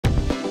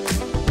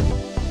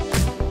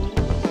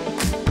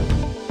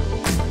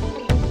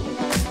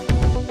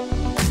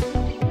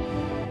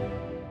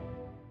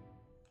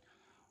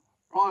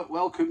Right,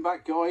 welcome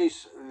back,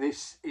 guys.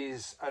 This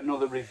is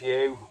another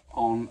review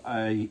on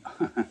a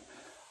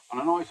on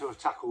an item of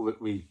tackle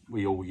that we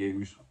all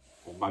use,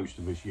 or most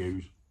of us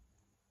use.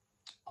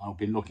 I've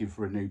been looking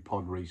for a new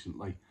pod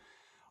recently.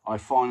 I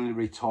finally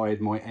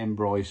retired my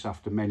Embrace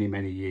after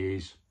many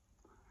years,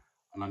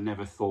 and I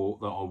never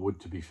thought that I would,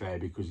 to be fair,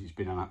 because it's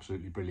been an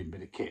absolutely brilliant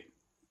bit of kit.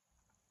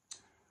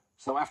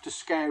 So after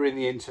scouring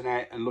the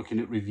internet and looking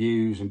at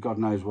reviews and God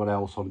knows what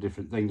else on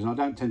different things, and I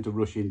don't tend to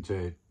rush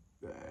into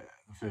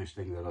the first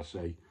thing that I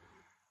see,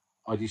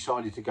 I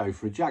decided to go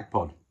for a Jag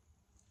pod.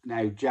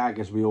 Now, Jag,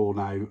 as we all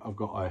know, I've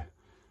got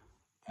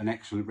an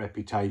excellent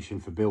reputation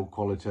for build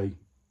quality,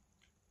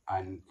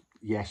 and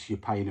yes, you're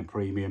paying a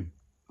premium.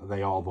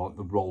 They are like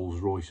the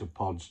Rolls Royce of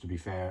pods, to be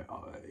fair,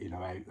 you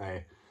know, out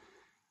there.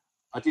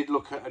 I did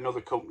look at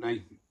another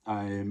company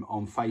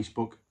on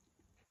Facebook.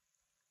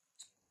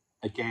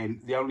 Again,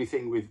 the only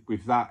thing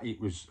with that,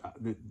 it was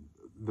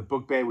the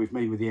bugbear with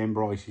me with the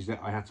Embrace is that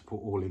I had to put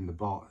all in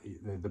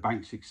the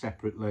bank sticks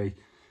separately,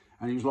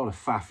 and it was a lot of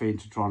faffing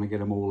to trying to get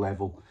them all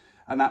level.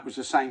 And that was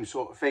the same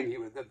sort of thing.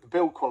 The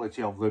build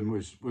quality of them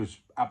was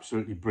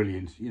absolutely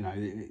brilliant, you know.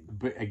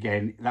 But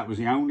again, that was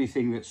the only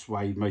thing that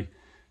swayed me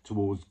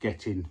towards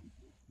getting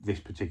this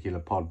particular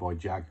pod by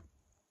Jag.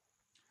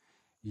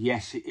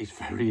 Yes, it is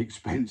very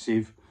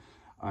expensive.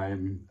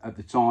 At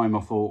the time,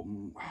 I thought,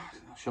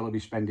 shall I be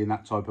spending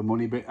that type of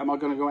money? But am I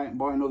going to go out and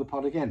buy another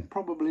pod again?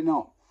 Probably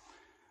not.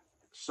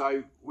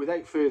 So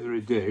without further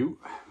ado,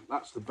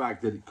 that's the bag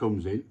that it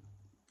comes in,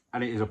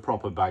 and it is a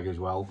proper bag as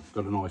well. It's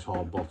got a nice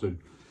hard bottom.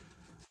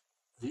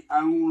 The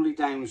only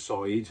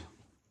downside,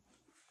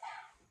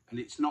 and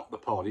it's not the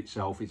pod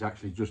itself, it's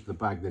actually just the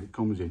bag that it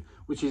comes in,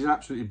 which is an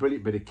absolutely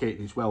brilliant bit of kit,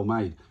 and it's well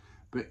made.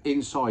 But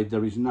inside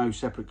there is no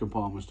separate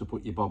compartments to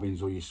put your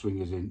bobbins or your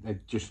swingers in. They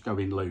just go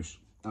in loose.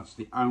 That's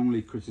the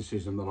only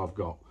criticism that I've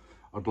got.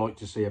 I'd like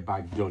to see a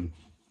bag done,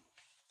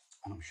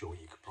 and I'm sure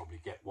you could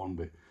probably get one,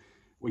 but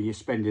when you're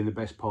spending the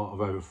best part of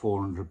over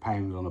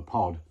 £400 on a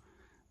pod,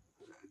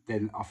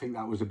 then I think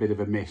that was a bit of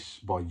a miss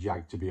by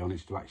Jag, to be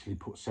honest, to actually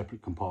put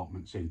separate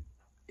compartments in.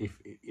 If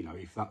you know,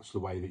 if that's the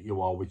way that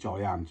you are, which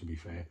I am, to be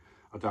fair.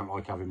 I don't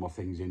like having my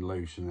things in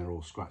loose and they're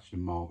all scratched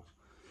and marked.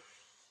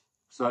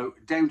 So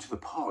down to the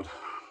pod,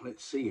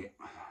 let's see it.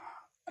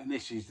 And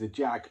this is the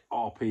Jag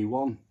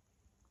rp1.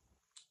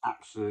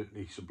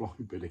 Absolutely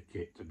sublime bit of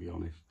kit, to be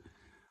honest.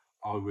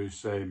 I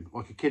was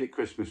like a kid at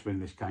Christmas when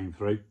this came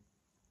through,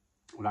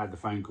 when I had the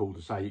phone call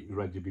to say it was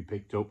ready to be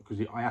picked up,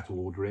 because I had to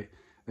order it.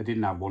 They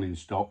didn't have one in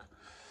stock.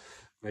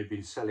 They've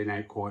been selling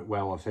out quite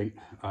well, I think.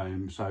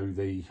 So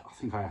I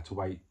think I had to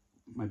wait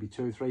maybe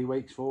 2 or 3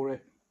 weeks for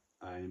it.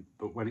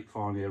 But when it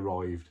finally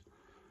arrived,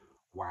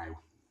 wow,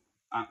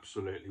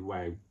 absolutely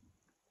wow.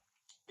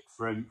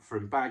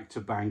 From bag to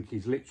bank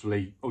is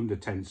literally under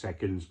 10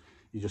 seconds.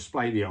 You just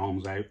splay the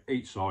arms out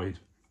each side,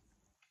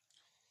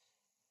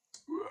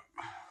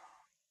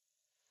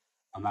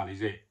 and that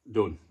is it,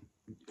 done.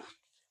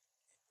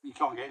 You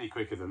can't get any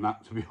quicker than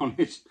that, to be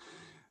honest.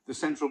 The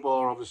central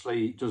bar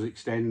obviously does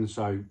extend,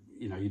 so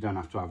you know you don't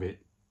have to have it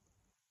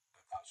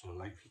that sort of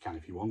length. You can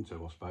if you want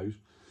to, I suppose.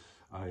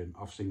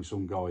 I've seen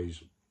some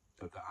guys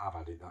that have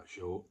had it that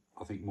short.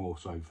 I think more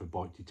so for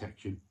bite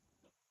detection.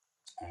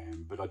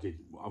 But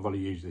I've only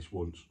used this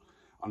once,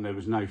 and there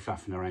was no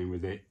faffing around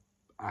with it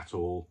at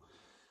all.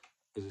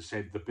 As I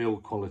said, the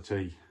build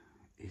quality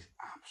is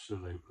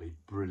absolutely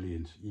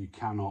brilliant. You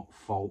cannot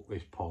fault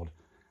this pod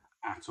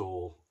at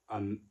all.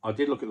 And I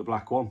did look at the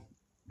black one,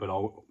 but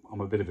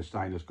I'm a bit of a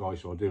stainless guy,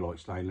 so I do like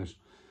stainless.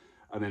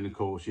 And then, of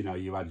course, you know,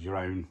 you add your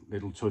own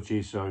little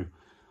touches. So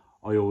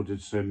I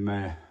ordered some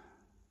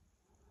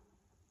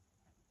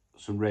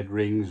red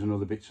rings and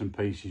other bits and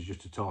pieces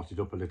just to tart it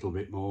up a little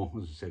bit more.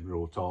 As I said,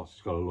 raw tarts,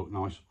 it's got to look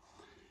nice.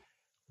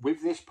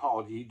 With this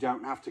pod, you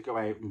don't have to go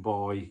out and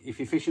buy, if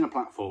you're fishing a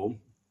platform,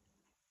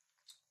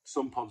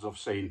 some pods I've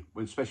seen,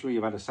 especially when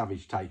you've had a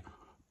Savage tape,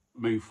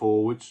 move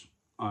forwards.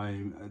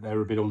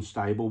 They're a bit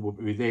unstable,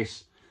 but with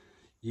this,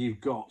 you've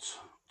got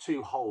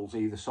 2 holes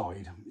either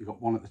side. You've got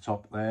one at the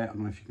top there, I don't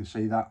know if you can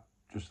see that,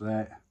 just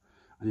there,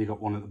 and you've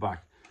got one at the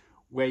back,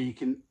 where you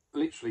can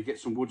literally get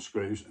some wood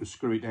screws and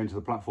screw it down to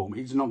the platform.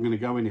 It's not going to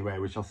go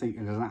anywhere, which I think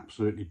is an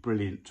absolutely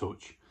brilliant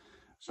touch.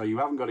 So you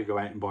haven't got to go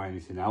out and buy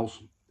anything else.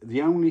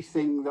 The only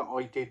thing that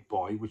I did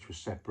buy, which was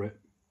separate,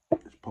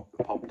 let's pop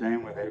the pod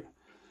down without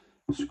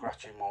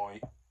scratching my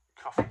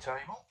coffee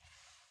table,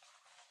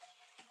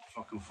 if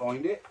I can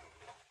find it.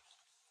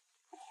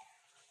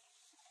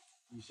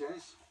 He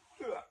says,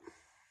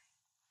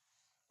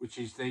 which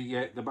is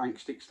the bank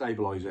stick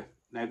stabilizer.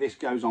 Now this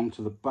goes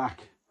onto the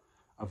back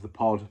of the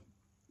pod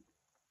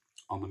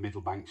on the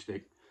middle bank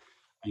stick,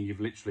 and you've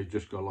literally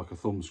just got like a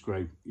thumb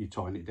screw. You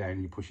tighten it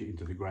down, you push it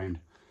into the ground.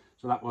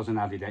 So that was an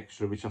added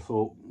extra, which I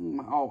thought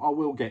I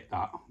will get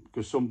that,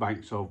 because some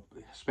banks are,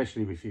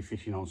 especially if you're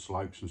fishing on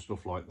slopes and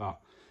stuff like that,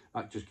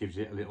 that just gives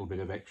it a little bit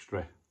of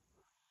extra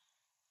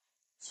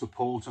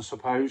support, I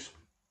suppose.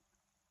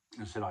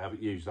 I said I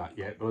haven't used that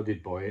yet, but I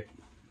did buy it.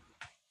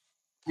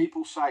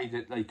 People say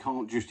that they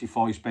can't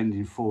justify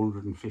spending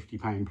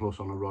 £450 plus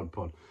on a rod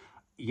pod.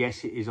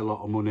 yes, it is a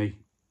lot of money,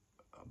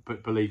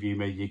 but believe you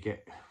me, you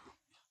get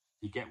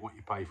what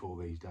you pay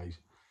for these days.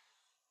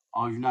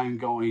 I've known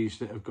guys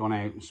that have gone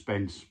out and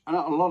spent, and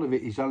a lot of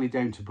it is only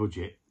down to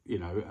budget, you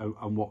know,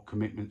 and what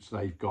commitments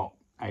they've got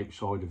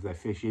outside of their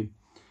fishing.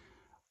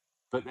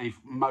 But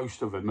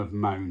most of them have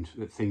moaned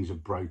that things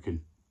have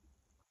broken,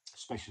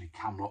 especially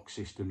cam lock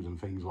systems and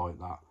things like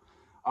that.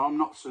 And I'm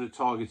not sort of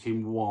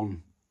targeting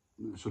one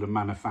sort of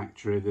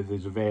manufacturer.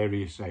 There's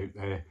various out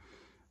there.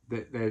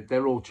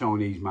 They're all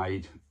Chinese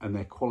made, and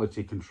their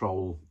quality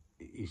control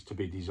is to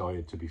be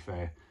desired, to be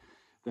fair.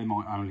 They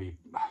might only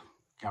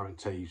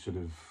guarantee sort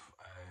of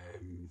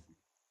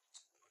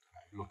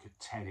look at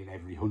 10 in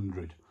every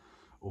 100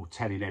 or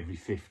 10 in every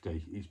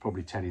 50. It's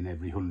probably 10 in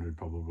every 100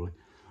 probably.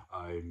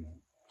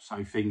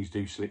 So things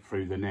do slip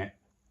through the net.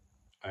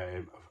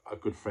 A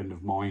good friend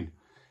of mine,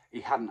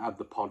 he hadn't had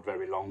the pod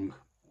very long,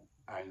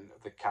 and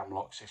the cam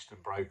lock system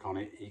broke on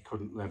it. He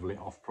couldn't level it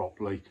off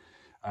properly.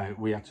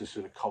 We had to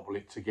sort of cobble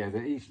it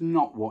together. It's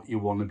not what you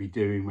want to be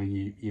doing when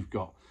you've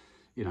got,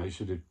 you know,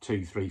 sort of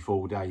 2, 3,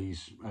 4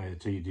 days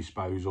to your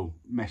disposal,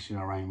 messing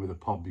around with a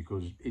pod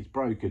because it's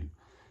broken.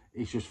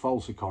 It's just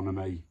false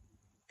economy.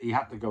 He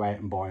had to go out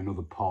and buy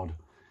another pod.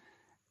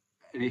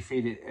 And if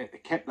he'd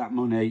kept that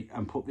money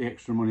and put the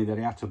extra money that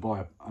he had to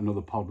buy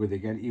another pod with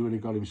again, he would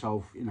have got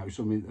himself, you know,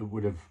 something that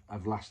would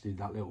have lasted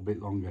that little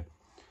bit longer.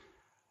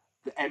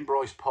 The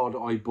Embryce pod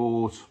I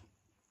bought,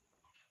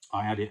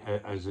 I had it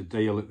as a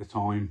deal at the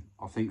time.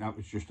 I think that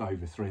was just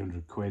over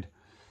 300 quid.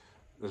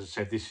 As I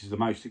said, this is the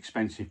most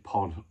expensive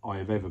pod I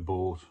have ever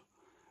bought.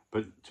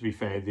 But to be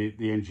fair,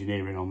 the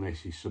engineering on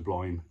this is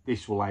sublime.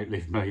 This will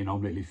outlive me, and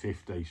I'm nearly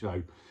 50,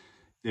 so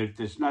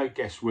there's no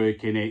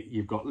guesswork in it.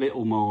 You've got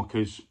little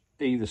markers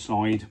either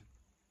side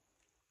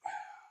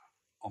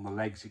on the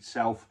legs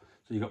itself.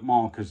 So you've got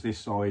markers this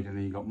side, and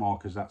then you've got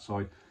markers that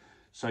side.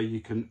 So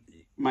you can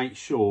make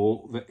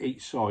sure that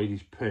each side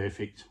is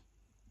perfect.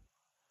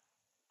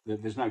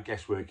 There's no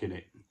guesswork in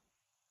it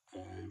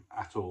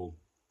at all.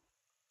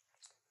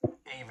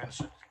 Even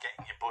sort of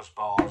getting your buzz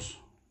bars,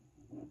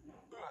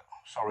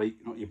 sorry,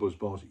 not your buzz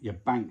bars, your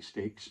bank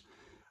sticks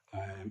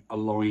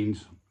aligned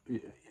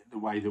the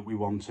way that we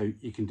want to.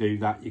 You can do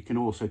that. You can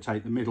also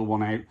take the middle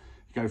one out.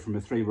 You go from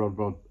a three rod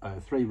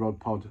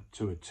pod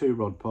to a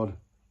 2-rod pod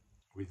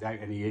without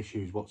any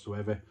issues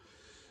whatsoever.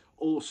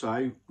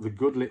 Also, the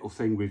good little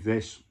thing with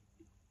this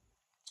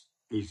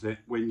is that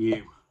when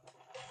you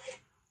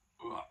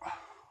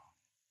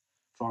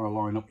try to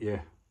line up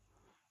your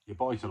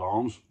bite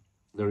alarms,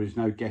 there is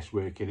no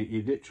guesswork in it.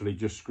 You're literally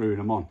just screwing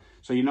them on.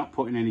 So you're not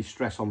putting any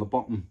stress on the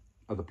bottom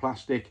of the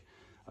plastic,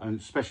 and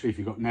especially if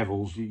you've got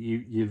Neville's,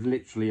 you've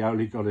literally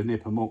only got to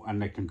nip them up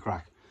and they can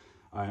crack.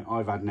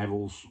 I've had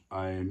Neville's.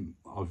 I'm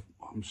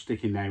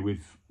sticking now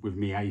with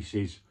me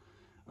Aces.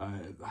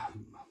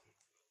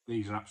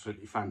 These are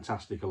absolutely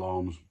fantastic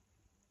alarms,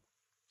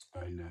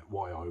 and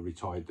why I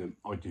retired them,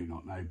 I do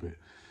not know, but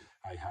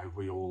hey ho,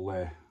 we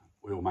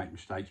all make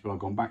mistakes. But I've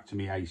gone back to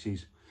me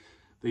Aces.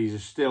 These are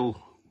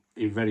still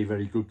in very,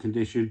 very good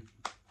condition.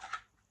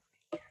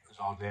 There's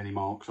hardly any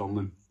marks on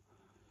them.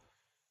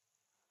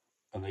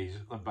 And these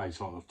are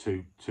basically like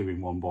a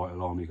two-in-one bite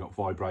alarm. You've got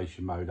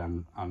vibration mode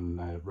and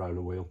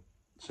roller wheel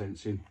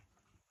sensing.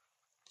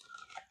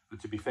 And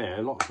to be fair,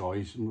 a lot of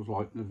guys was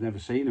like they've never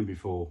seen them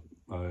before,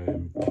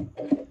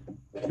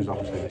 because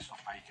obviously they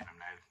stopped making them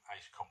now.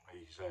 Ace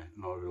companies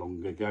no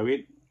longer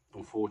going,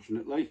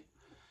 unfortunately.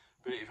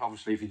 But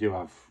obviously, if you do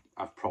have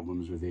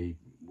problems with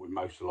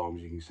most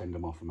alarms, you can send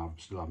them off and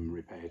still have them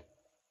repaired.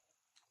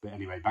 But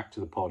anyway, back to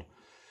the pod.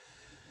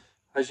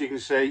 As you can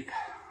see,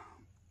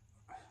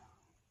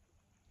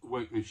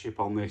 workmanship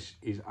on this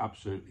is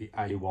absolutely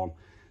A1.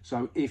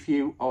 So if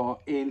you are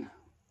in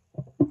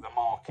the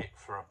market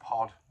for a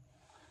pod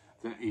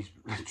that is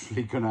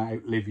literally going to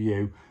outlive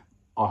you,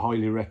 I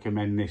highly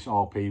recommend this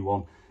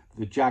rp1.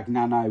 The Jag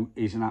Nano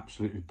is an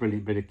absolutely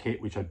brilliant bit of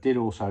kit, which I did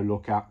also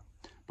look at,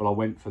 but I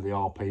went for the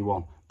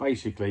rp1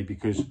 basically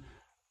because you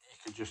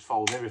can just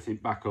fold everything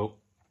back up.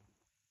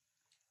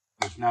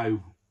 There's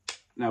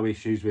no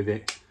issues with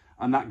it,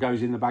 and that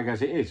goes in the bag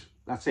as it is.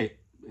 That's it.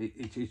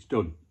 It's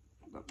done.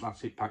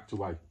 That's it, packed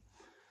away.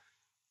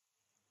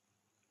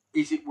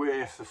 Is it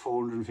worth the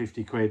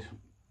 450 quid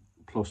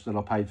plus that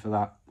I paid for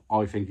that?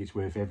 I think it's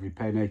worth every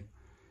penny.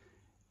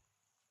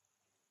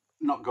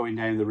 Not going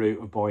down the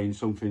route of buying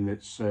something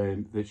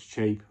that's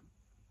cheap.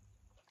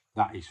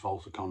 That is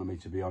false economy,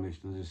 to be honest.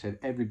 As I said,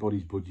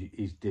 everybody's budget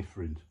is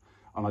different,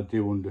 and I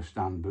do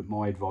understand, but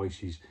my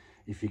advice is,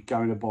 if you're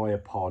going to buy a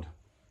pod,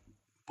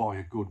 buy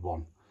a good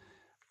one.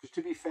 Because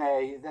to be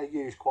fair, they're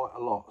used quite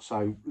a lot.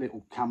 So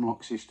little cam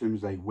lock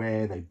systems, they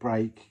wear, they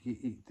break.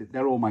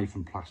 They're all made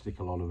from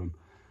plastic, a lot of them.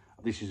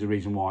 This is the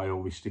reason why I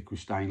always stick with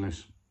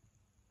stainless.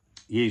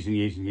 Years and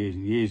years and years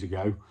and years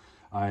ago,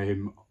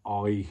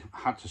 I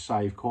had to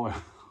save quite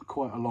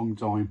a long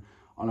time,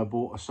 and I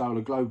bought a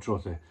Solar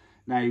Globetrotter.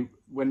 Now,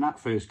 when that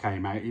first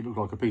came out, it looked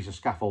like a piece of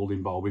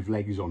scaffolding bar with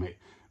legs on it,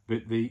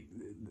 but the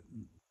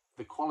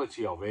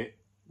quality of it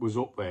was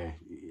up there.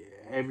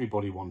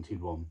 Everybody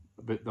wanted one,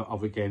 but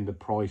again, the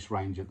price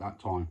range at that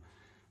time,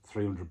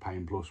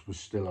 £300 plus, was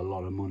still a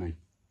lot of money.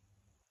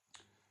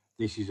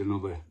 This is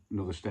another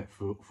step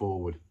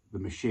forward. The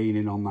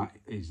machining on that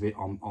is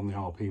on the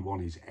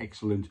RP1 is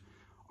excellent.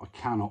 I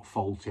cannot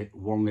fault it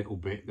one little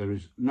bit. There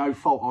is no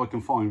fault I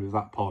can find with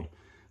that pod.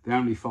 The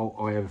only fault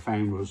I ever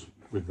found was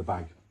with the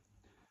bag,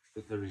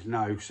 that there is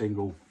no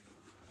single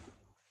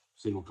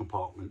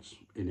compartments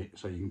in it,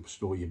 so you can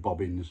store your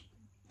bobbins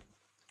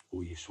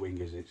or your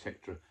swingers,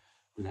 etc.,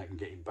 without them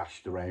getting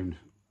bashed around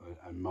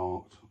and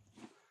marked.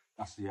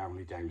 That's the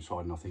only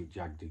downside, and I think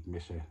Jag did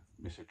miss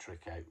a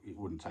trick out. It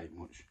wouldn't take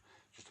much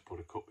just to put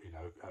a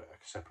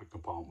separate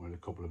compartment with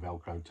a couple of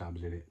Velcro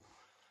tabs in it.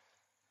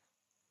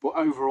 But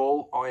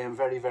overall, I am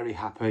very, very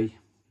happy.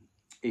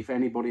 If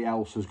anybody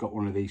else has got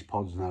one of these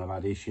pods and they've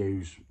had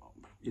issues,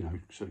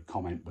 sort of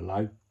comment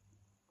below.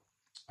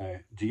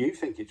 Do you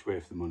think it's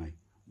worth the money?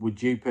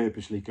 Would you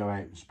purposely go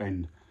out and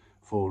spend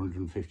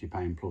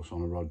 £450 plus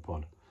on a rod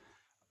pod?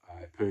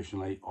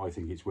 Personally, I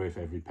think it's worth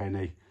every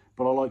penny.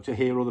 But I like to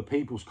hear other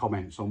people's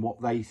comments on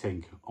what they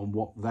think, on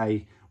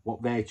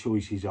what their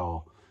choices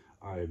are.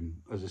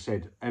 As I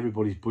said,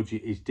 everybody's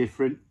budget is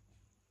different.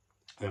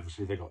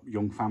 Obviously, they've got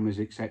young families,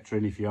 etc.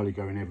 And if you're only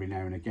going every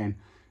now and again,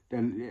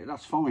 then yeah,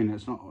 that's fine.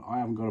 I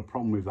haven't got a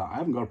problem with that. I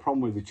haven't got a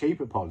problem with the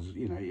cheaper pods,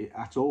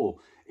 at all.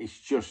 It's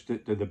just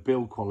that the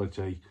build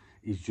quality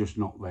is just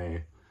not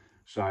there.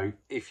 So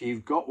if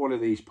you've got one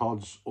of these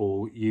pods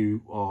or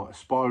you are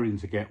aspiring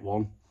to get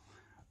one,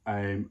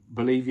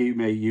 believe you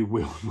me, you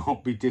will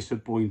not be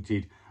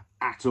disappointed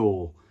at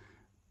all.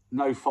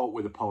 No fault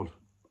with the pod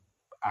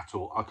at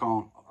all.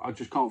 I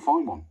just can't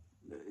find one.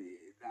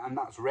 And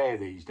that's rare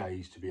these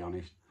days, to be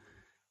honest.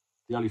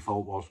 The only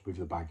fault was with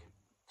the bag.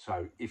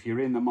 So if you're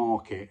in the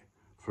market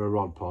for a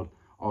rod pod,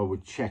 I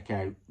would check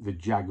out the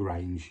Jag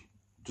range.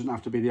 It doesn't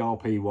have to be the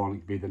RP1, it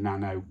could be the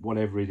Nano,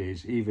 whatever it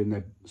is, even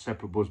the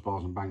separate buzz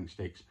bars and bank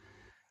sticks.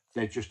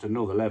 They're just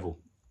another level.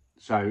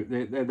 So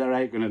they're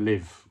out going to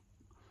live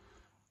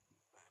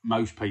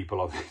most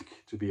people, I think,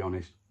 to be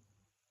honest.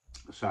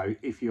 So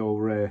if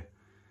you're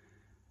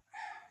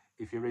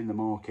in the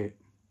market,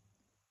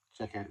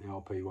 check out the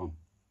RP1.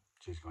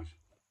 Cheers, guys.